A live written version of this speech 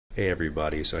Hey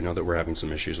everybody, so I know that we're having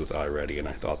some issues with iReady, and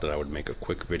I thought that I would make a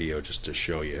quick video just to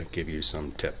show you, give you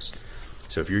some tips.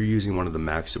 So if you're using one of the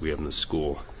Macs that we have in the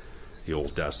school, the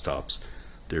old desktops,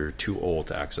 they're too old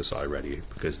to access iReady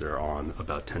because they're on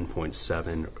about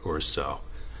 10.7 or so.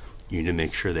 You need to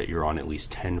make sure that you're on at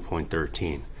least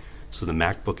 10.13. So the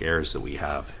MacBook Airs that we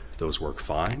have, those work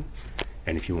fine.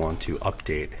 And if you want to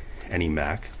update any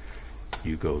Mac,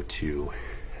 you go to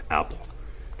Apple,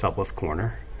 top left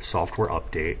corner, software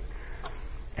update,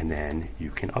 and then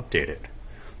you can update it.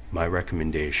 My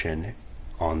recommendation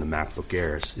on the MacBook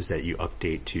Airs is that you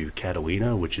update to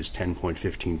Catalina, which is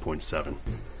 10.15.7.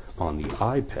 On the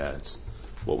iPads,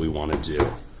 what we want to do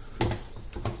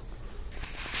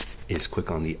is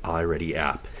click on the iReady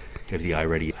app. If the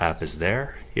iReady app is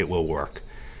there, it will work.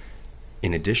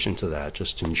 In addition to that,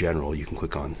 just in general, you can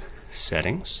click on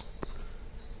Settings,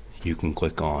 you can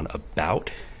click on About,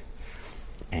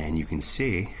 and you can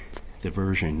see the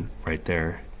version right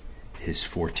there is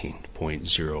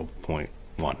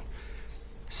 14.0.1.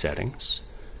 Settings,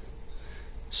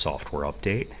 software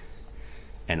update,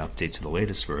 and update to the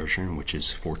latest version, which is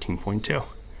 14.2,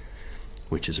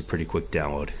 which is a pretty quick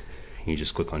download. You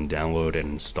just click on download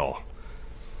and install.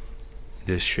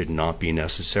 This should not be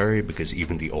necessary because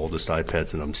even the oldest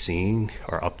iPads that I'm seeing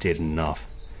are updated enough.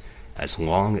 As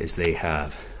long as they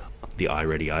have the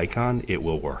iReady icon, it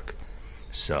will work.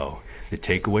 So the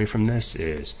takeaway from this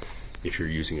is if you're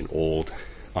using an old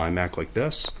iMac like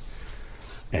this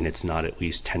and it's not at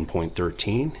least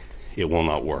 10.13, it will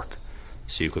not work.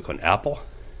 So you click on Apple,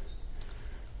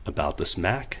 About this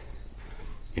Mac,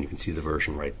 and you can see the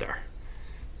version right there.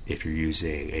 If you're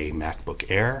using a MacBook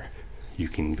Air, you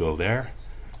can go there,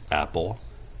 Apple,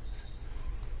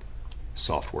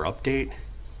 software update,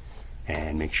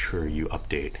 and make sure you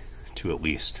update to at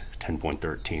least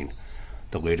 10.13.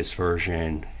 The latest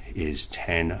version is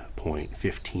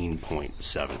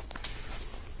 10.15.7.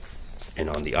 And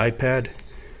on the iPad,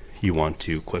 you want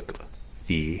to click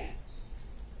the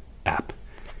app.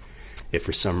 If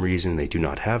for some reason they do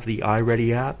not have the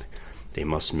iReady app, they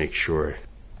must make sure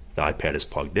the iPad is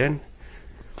plugged in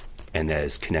and that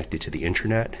is connected to the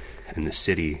internet, and the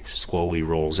city slowly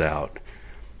rolls out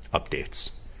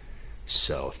updates.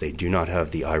 So if they do not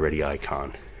have the iReady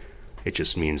icon, it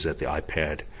just means that the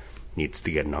iPad needs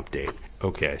to get an update.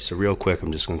 Okay, so real quick,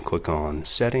 I'm just going to click on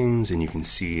Settings, and you can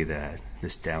see that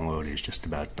this download is just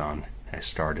about done. I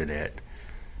started it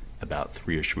about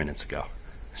 3-ish minutes ago.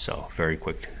 So very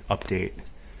quick update.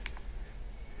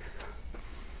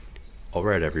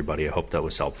 Alright everybody, I hope that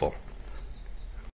was helpful.